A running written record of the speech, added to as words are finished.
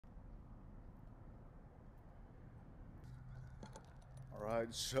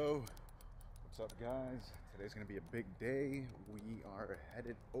Alright, so what's up guys? Today's gonna be a big day. We are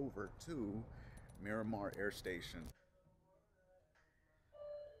headed over to Miramar Air Station.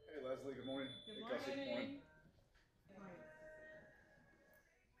 Hey Leslie, good morning. Good Hey, morning. Kelsey, good morning.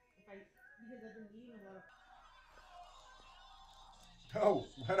 Because I've been eating a lot of. Oh,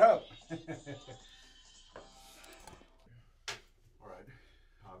 what up? Alright,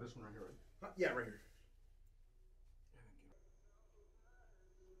 this one right here, right? Yeah, right here.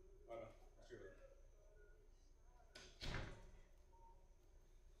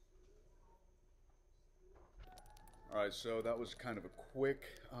 Alright, so that was kind of a quick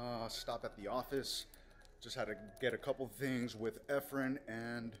stop at the office. Just had to get a couple things with Efren,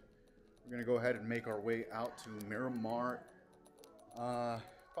 and we're gonna go ahead and make our way out to Miramar.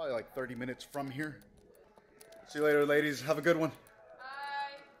 Probably like 30 minutes from here. See you later, ladies. Have a good one.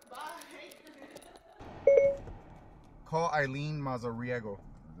 Bye. Call Eileen Mazariego.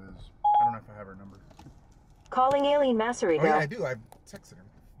 I don't know if I have her number. Calling Aileen Masarigo. Oh yeah, I do. I texted her.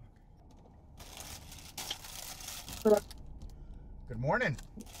 Good morning.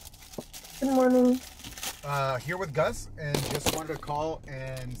 Good morning. Here with Gus, and just wanted to call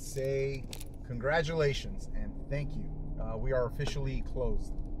and say congratulations and thank you. We are officially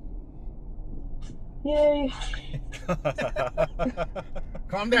closed. Yay.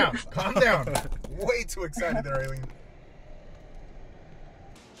 Calm down. Calm down. Way too excited there, Eileen.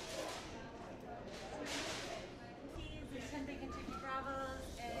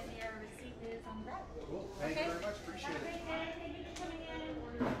 Cool. Thank you very much. Appreciate it.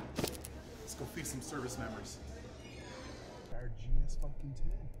 Let's go feed some service members. Our GS fucking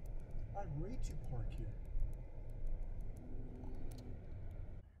 10. I'd rate to park here.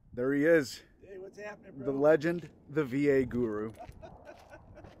 There he is. Hey, what's happening, bro? The legend, the VA guru. Cash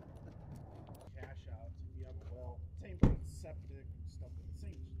out if you have a well. Same thing, septic and stuff.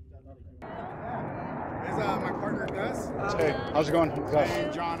 Same. This is my partner Gus. Hey, how's it going, Gus?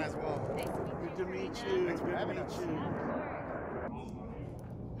 And John as well. Good to meet you. Thanks for Good to having meet us. you.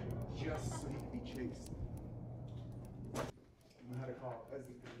 Just so he could be chased. I had to call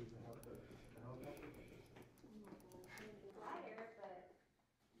Leslie to help the helicopter.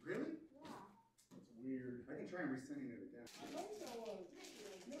 Really? Yeah. That's weird. I can try and resending it again.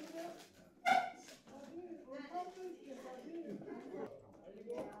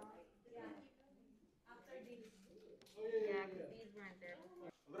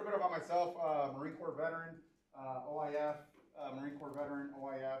 A little bit about myself, Marine Corps veteran, OIF, Marine Corps veteran,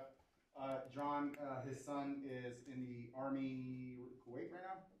 OIF. John, his son is in the Army Kuwait right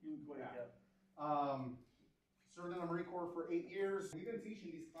now? Served in the Marine Corps for 8 years. We've been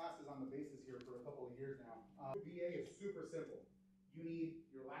teaching these classes on the bases here for a couple of years now. VA is super simple. You need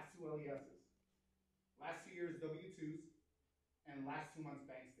your last 2 LESs, last 2 years W-2s, and last 2 months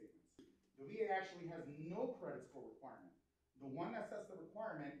bank statements. The VA actually has no credit score requirement. The one that sets the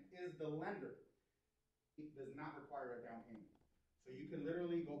requirement is the lender. It does not require a down payment. So you can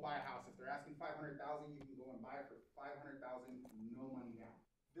literally go buy a house. If they're asking $500,000, you can go and buy it for $500,000, no money down.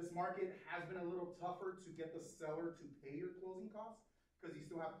 This market has been a little tougher to get the seller to pay your closing costs because you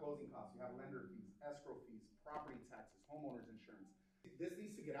still have closing costs. You have lender fees, escrow fees, property taxes, homeowners insurance. This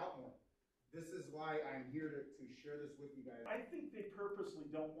needs to get out more. This is why I'm here to share this with you guys. I think they purposely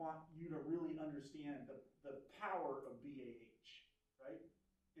don't want you to really understand the power of BAH, right?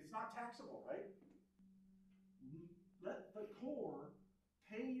 It's not taxable, right? Let the Corps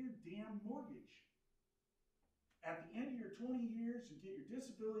pay your damn mortgage. At the end of your 20 years, you get your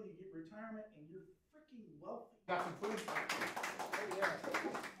disability, you get retirement, and you're freaking wealthy. Got some food?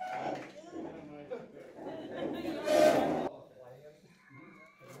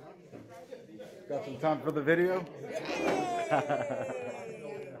 Got some time for the video?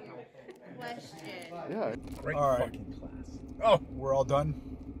 Question. Yeah. Great All right. fucking class. Oh, we're all done.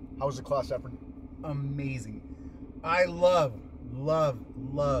 How was the class, Efren? Amazing. I love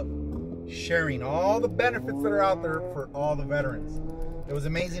sharing all the benefits that are out there for all the veterans. It was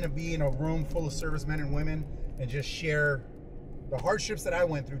amazing to be in a room full of servicemen and women and just share the hardships that I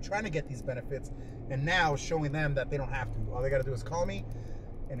went through trying to get these benefits, and now showing them that they don't have to. All they got to do is call me,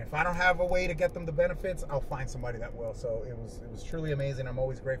 and if I don't have a way to get them the benefits, I'll find somebody that will. So it was truly amazing. I'm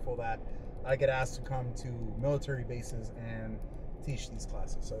always grateful that I get asked to come to military bases and teach these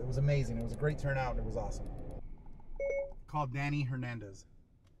classes. So it was amazing. It was a great turnout. It was awesome. Called Danny Hernandez.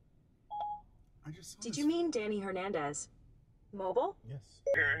 I just saw Did this. you mean Danny Hernandez? Mobile? Yes.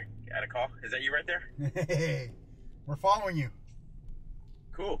 Here, got a call. Is that you right there? Hey, we're following you.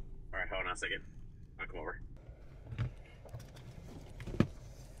 Cool. All right, hold on a second. I'll come over.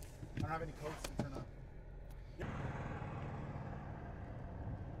 I don't have any coats to turn on.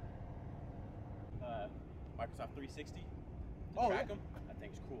 360 to Oh, track yeah. them. That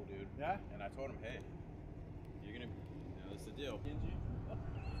thing's cool, dude. Yeah? And I told him, hey, you're gonna, that's the deal.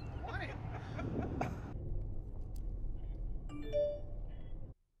 Why?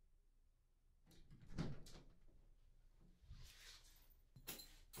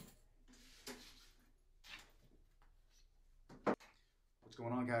 What's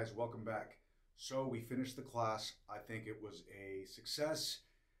going on, guys? Welcome back. So we finished the class. I think it was a success.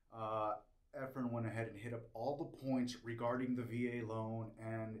 Efren went ahead and hit up all the points regarding the VA loan,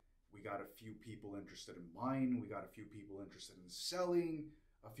 and we got a few people interested in buying. We got a few people interested in selling.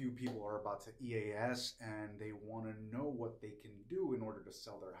 A few people are about to EAS, and they want to know what they can do in order to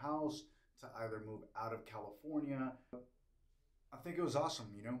sell their house, to either move out of California. I think it was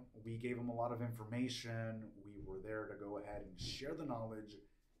awesome, you know. We gave them a lot of information. We were there to go ahead and share the knowledge,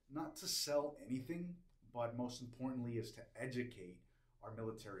 not to sell anything, but most importantly is to educate our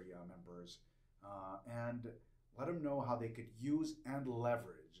military members and let them know how they could use and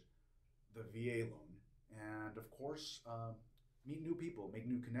leverage the VA loan. And of course, meet new people, make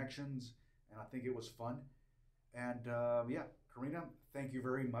new connections, and I think it was fun. And yeah, Karina, thank you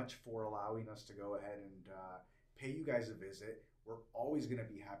very much for allowing us to go ahead and pay you guys a visit. We're always going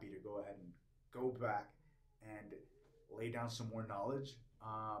to be happy to go ahead and go back and lay down some more knowledge.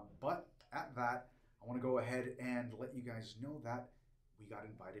 But at that, I want to go ahead and let you guys know that we got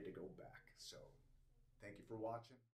invited to go back. So thank you for watching.